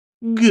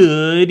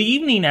Good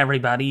evening,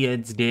 everybody.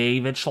 It's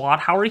David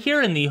Schlotthauer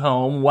here in the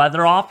home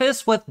weather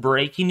office with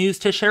breaking news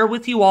to share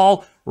with you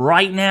all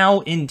right now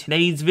in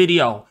today's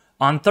video.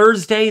 On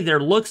Thursday, there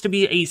looks to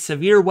be a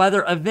severe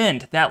weather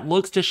event that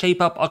looks to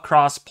shape up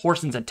across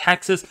portions of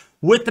Texas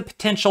with the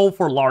potential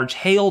for large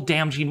hail,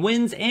 damaging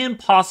winds, and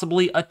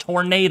possibly a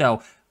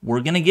tornado.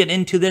 We're going to get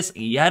into this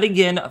yet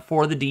again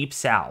for the Deep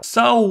South.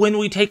 So when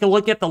we take a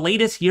look at the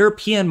latest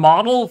European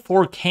model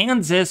for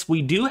Kansas,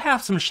 we do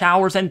have some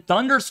showers and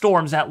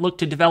thunderstorms that look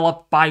to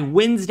develop by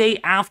Wednesday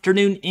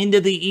afternoon into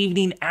the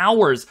evening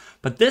hours.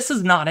 But this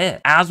is not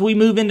it. As we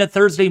move into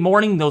Thursday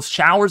morning, those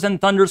showers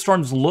and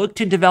thunderstorms look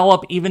to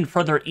develop even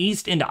further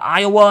east into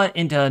Iowa,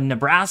 into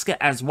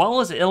Nebraska, as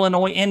well as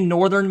Illinois and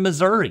northern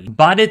Missouri.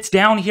 But it's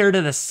down here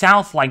to the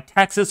south like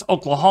Texas,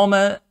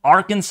 Oklahoma,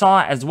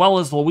 Arkansas, as well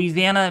as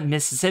Louisiana,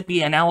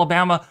 Mississippi, and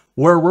Alabama,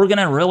 where we're going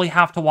to really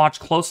have to watch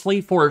closely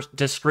for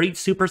discrete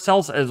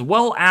supercells as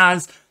well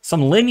as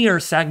some linear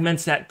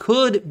segments that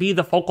could be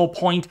the focal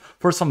point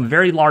for some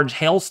very large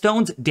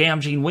hailstones,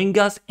 damaging wind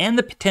gusts, and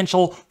the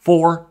potential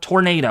for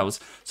tornadoes.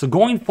 So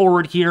going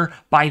forward here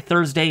by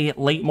Thursday,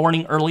 late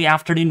morning, early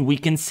afternoon, we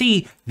can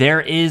see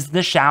there is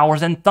the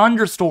showers and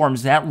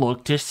thunderstorms that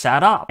look to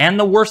set up. And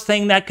the worst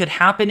thing that could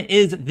happen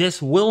is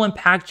this will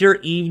impact your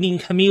evening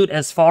commute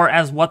as far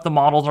as what the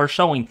models are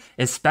showing,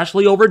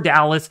 especially over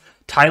Dallas,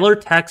 Tyler,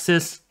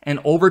 Texas, and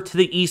over to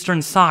the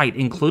eastern side,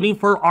 including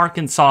for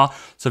Arkansas.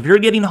 So if you're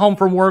getting home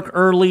from work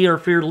early or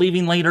if you're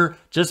leaving later,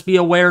 just be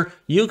aware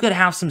you could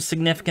have some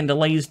significant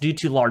delays due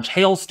to large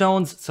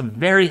hailstones, some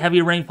very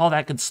heavy rainfall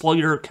that could slow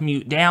your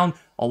commute down,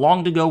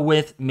 along to go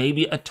with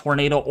maybe a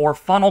tornado or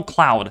funnel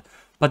cloud.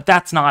 But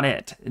that's not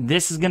it.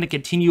 This is going to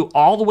continue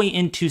all the way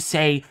into,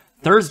 say,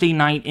 Thursday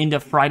night into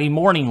Friday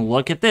morning.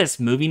 Look at this,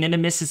 moving into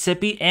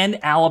Mississippi and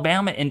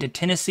Alabama, into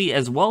Tennessee,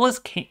 as well as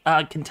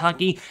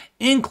Kentucky,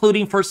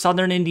 including for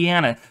southern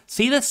Indiana.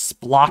 See the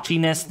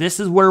splotchiness? This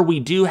is where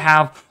we do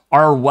have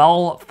our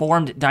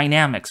well-formed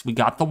dynamics. We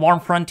got the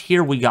warm front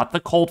here, we got the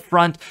cold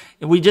front,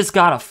 and we just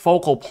got a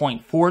focal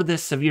point for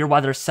this severe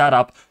weather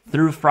setup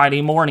through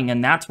Friday morning.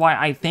 And that's why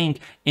I think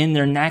in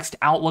their next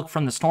outlook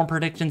from the Storm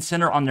Prediction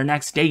Center on their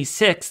next day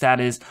 6, that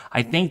is,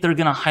 I think they're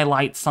going to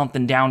highlight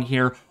something down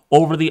here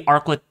over the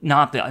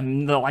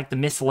ArkLaTx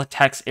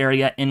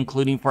area,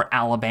 including for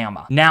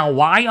Alabama. Now,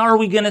 why are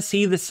we going to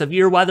see the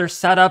severe weather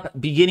setup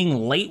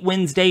beginning late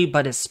Wednesday,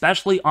 but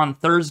especially on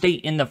Thursday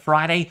into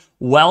Friday?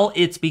 Well,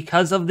 it's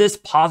because of this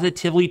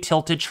positively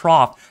tilted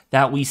trough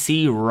that we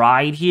see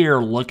right here.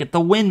 Look at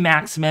the wind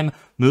maximum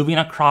moving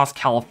across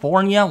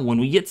California. When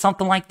we get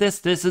something like this,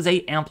 this is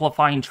a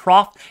amplifying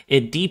trough.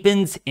 It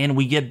deepens and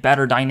we get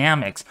better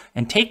dynamics.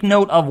 And take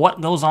note of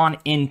what goes on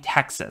in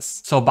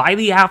Texas. So by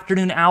the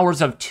afternoon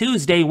hours of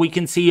Tuesday, we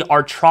can see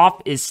our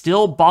trough is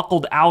still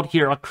buckled out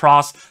here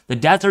across the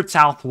desert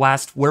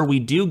southwest, where we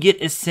do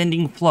get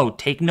ascending flow.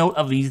 Take note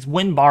of these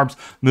wind barbs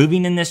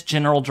moving in this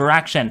general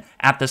direction.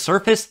 At the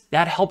surface,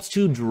 that helps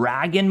to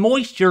drag in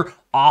moisture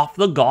off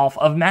the Gulf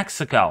of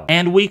Mexico.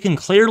 And we can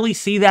clearly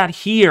see that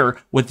here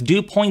with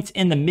dew points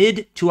in the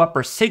mid to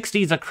upper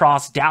 60s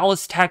across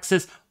Dallas,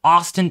 Texas,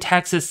 Austin,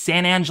 Texas,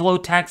 San Angelo,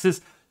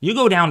 Texas. You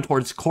go down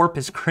towards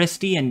Corpus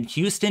Christi and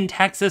Houston,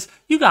 Texas,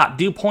 you got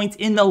dew points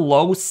in the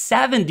low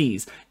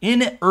 70s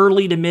in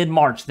early to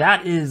mid-March.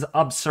 That is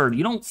absurd.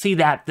 You don't see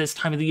that this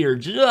time of the year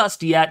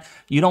just yet.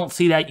 You don't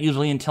see that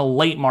usually until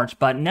late March,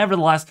 but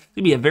nevertheless,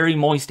 it'll be a very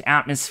moist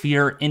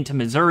atmosphere into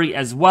Missouri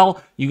as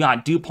well. You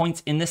got dew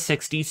points in the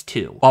 60s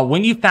too. But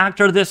when you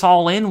factor this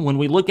all in, when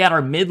we look at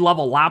our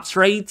mid-level lapse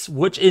rates,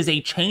 which is a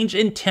change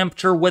in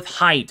temperature with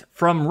height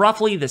from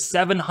roughly the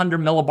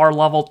 700 millibar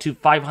level to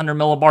 500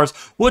 millibars,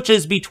 which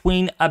is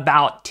between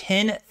about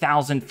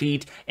 10,000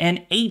 feet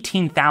and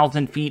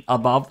 18,000 feet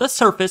above the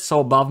surface, so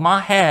above my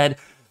head,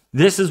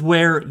 this is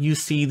where you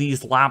see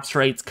these lapse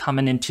rates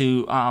coming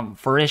into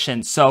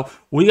fruition. So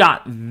we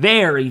got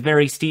very,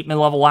 very steep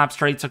mid-level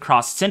lapse rates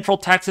across central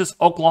Texas,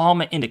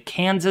 Oklahoma, into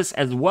Kansas,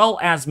 as well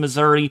as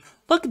Missouri.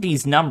 Look at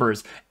these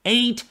numbers,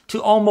 8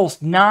 to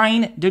almost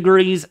 9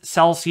 degrees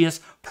Celsius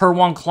per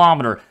 1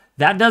 kilometer.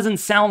 That doesn't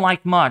sound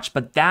like much,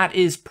 but that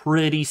is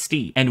pretty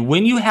steep. And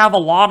when you have a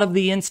lot of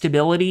the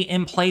instability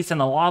in place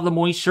and a lot of the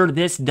moisture,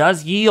 this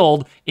does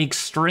yield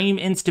extreme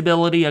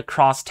instability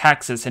across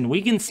Texas. And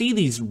we can see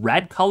these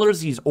red colors,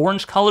 these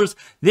orange colors,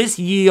 this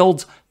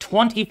yields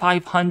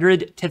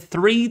 2,500 to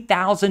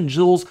 3,000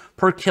 joules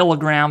per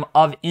kilogram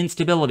of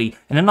instability.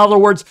 And in other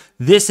words,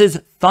 this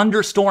is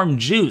thunderstorm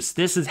juice.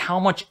 This is how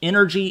much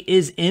energy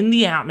is in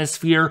the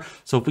atmosphere.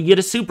 So if we get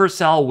a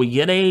supercell, we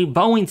get a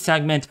Boeing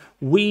segment,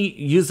 we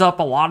use up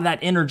a lot of that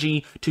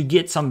energy to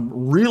get some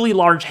really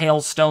large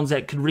hailstones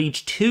that could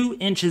reach 2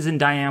 inches in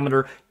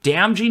diameter,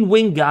 damaging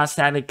wind gusts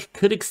that it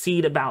could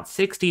exceed about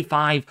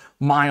 65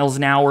 miles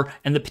an hour,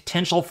 and the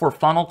potential for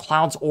funnel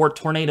clouds or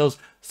tornadoes,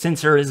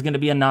 since there is going to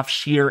be enough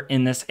shear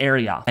in this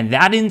area. And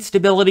that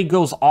instability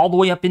goes all the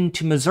way up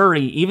into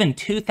Missouri, even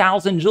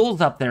 2,000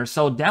 joules up there.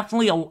 So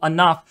definitely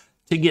enough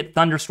to get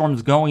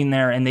thunderstorms going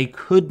there, and they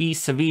could be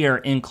severe,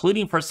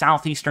 including for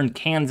southeastern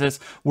Kansas,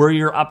 where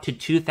you're up to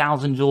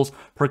 2,000 joules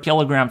per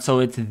kilogram. So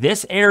it's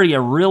this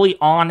area really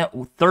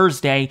on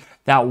Thursday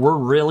that we're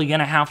really going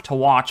to have to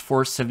watch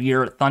for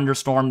severe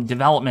thunderstorm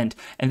development.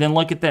 And then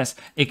look at this.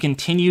 It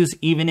continues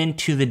even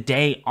into the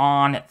day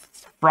on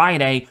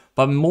Friday,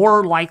 but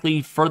more likely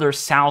further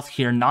south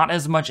here. Not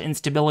as much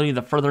instability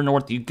the further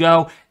north you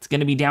go. It's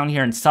going to be down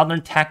here in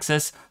southern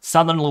Texas,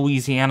 southern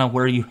Louisiana,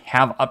 where you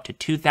have up to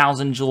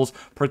 2,000 joules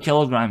per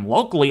kilogram.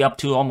 Locally, up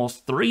to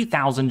almost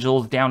 3,000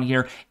 joules down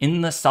here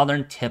in the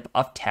southern tip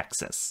of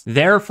Texas.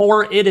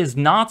 Therefore, it is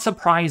not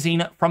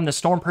surprising from the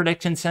Storm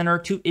Prediction Center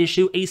to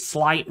issue a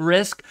slight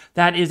risk.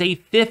 That is a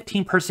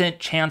 15%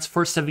 chance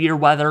for severe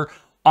weather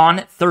on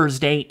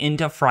Thursday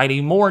into Friday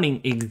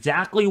morning,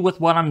 exactly with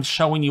what I'm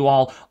showing you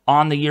all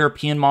on the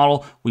European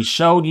model. We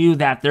showed you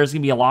that there's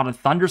going to be a lot of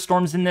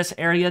thunderstorms in this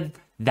area.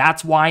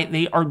 That's why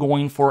they are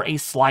going for a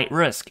slight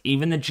risk.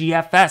 Even the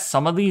GFS,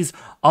 some of these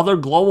other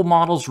global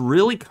models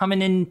really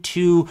coming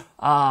into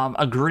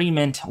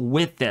agreement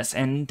with this.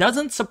 And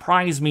doesn't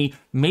surprise me,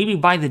 maybe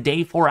by the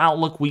day 4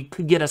 outlook, we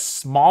could get a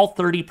small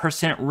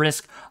 30%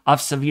 risk of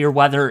severe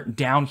weather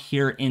down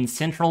here in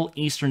central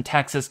eastern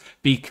Texas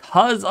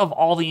because of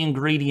all the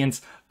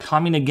ingredients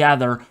coming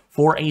together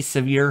for a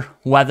severe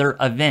weather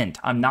event.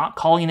 I'm not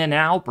calling it an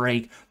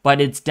outbreak, but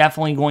it's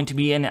definitely going to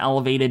be an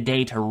elevated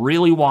day to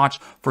really watch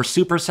for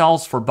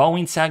supercells, for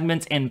Boeing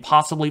segments, and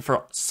possibly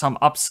for some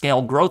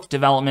upscale growth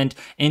development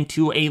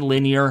into a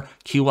linear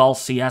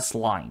QLCS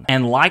line.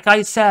 And like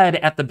I said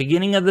at the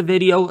beginning of the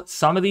video,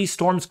 some of these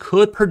storms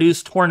could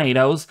produce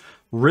tornadoes,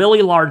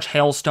 really large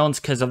hailstones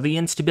because of the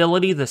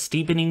instability, the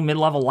steepening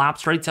mid-level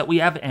lapse rates that we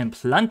have, and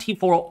plenty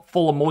full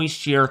of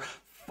moisture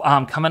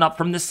coming up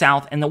from the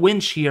south and the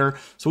wind shear.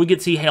 So we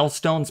could see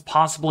hailstones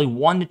possibly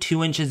 1 to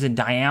 2 inches in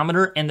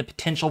diameter, and the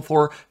potential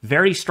for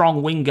very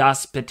strong wind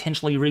gusts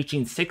potentially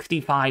reaching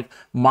 65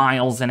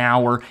 miles an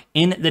hour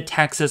in the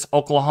Texas,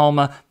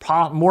 Oklahoma,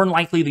 more than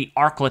likely the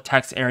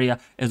ArkLaTx area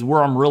is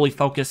where I'm really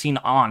focusing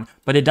on.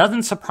 But it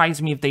doesn't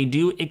surprise me if they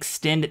do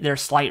extend their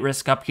slight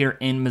risk up here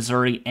in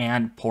Missouri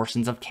and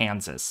portions of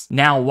Kansas.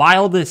 Now,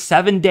 while the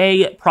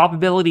 7-day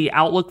probability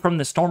outlook from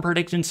the Storm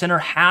Prediction Center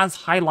has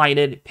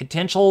highlighted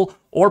potential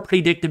or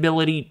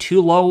predictability too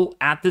low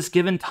at this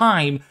given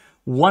time,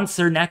 once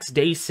their next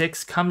day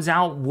 6 comes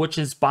out, which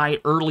is by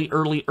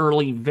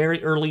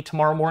very early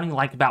tomorrow morning,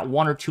 like about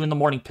 1 or 2 in the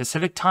morning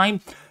Pacific time,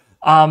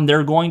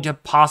 they're going to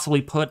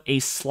possibly put a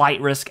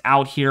slight risk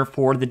out here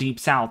for the Deep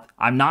South.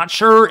 I'm not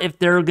sure if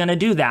they're going to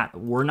do that.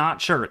 We're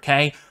not sure,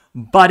 okay?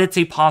 But it's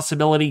a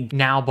possibility.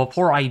 Now,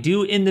 before I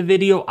do end the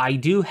video, I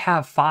do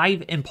have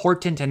 5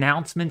 important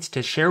announcements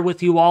to share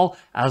with you all.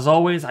 As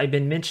always, I've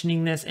been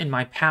mentioning this in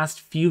my past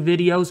few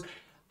videos.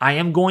 I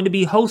am going to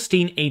be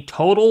hosting a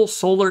total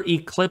solar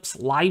eclipse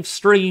live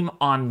stream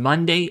on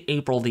Monday,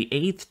 April the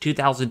 8th,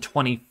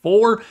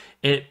 2024.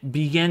 It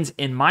begins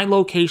in my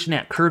location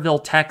at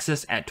Kerrville,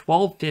 Texas at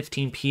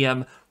 12:15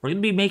 p.m. We're going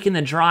to be making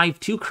the drive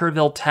to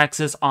Kerrville,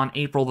 Texas on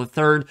April the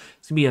 3rd.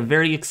 It's going to be a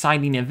very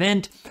exciting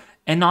event.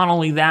 And not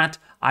only that,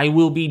 I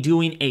will be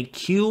doing a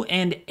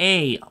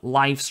Q&A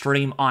live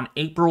stream on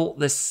April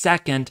the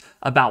 2nd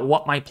about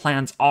what my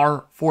plans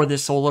are for the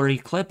solar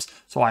eclipse.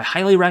 So I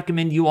highly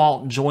recommend you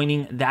all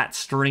joining that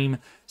stream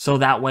so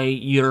that way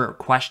your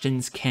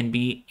questions can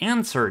be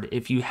answered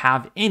if you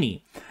have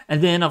any.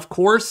 And then, of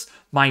course,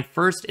 my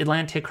first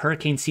Atlantic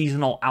hurricane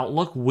seasonal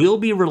outlook will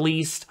be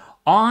released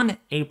on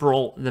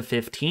April the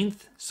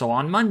 15th. So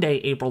on Monday,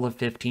 April the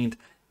 15th,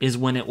 is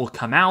when it will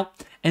come out.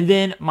 And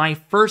then my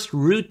first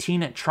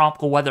routine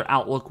tropical weather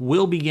outlook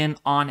will begin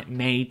on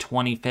May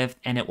 25th,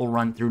 and it will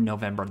run through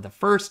November the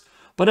 1st.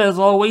 But as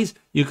always,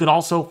 you could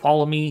also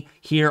follow me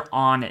here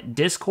on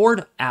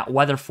Discord at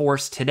Weather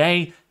Force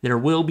Today. There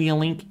will be a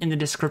link in the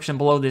description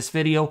below this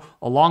video,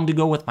 along to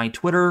go with my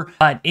Twitter.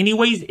 But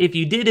anyways, if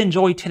you did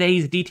enjoy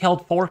today's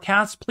detailed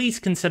forecast, please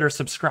consider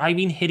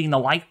subscribing, hitting the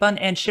like button,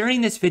 and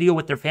sharing this video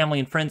with your family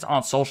and friends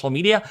on social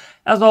media.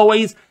 As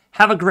always,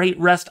 have a great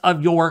rest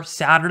of your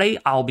Saturday.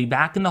 I'll be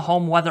back in the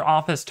home weather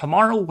office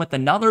tomorrow with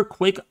another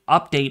quick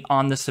update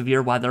on the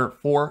severe weather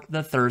for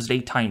the Thursday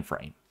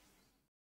timeframe.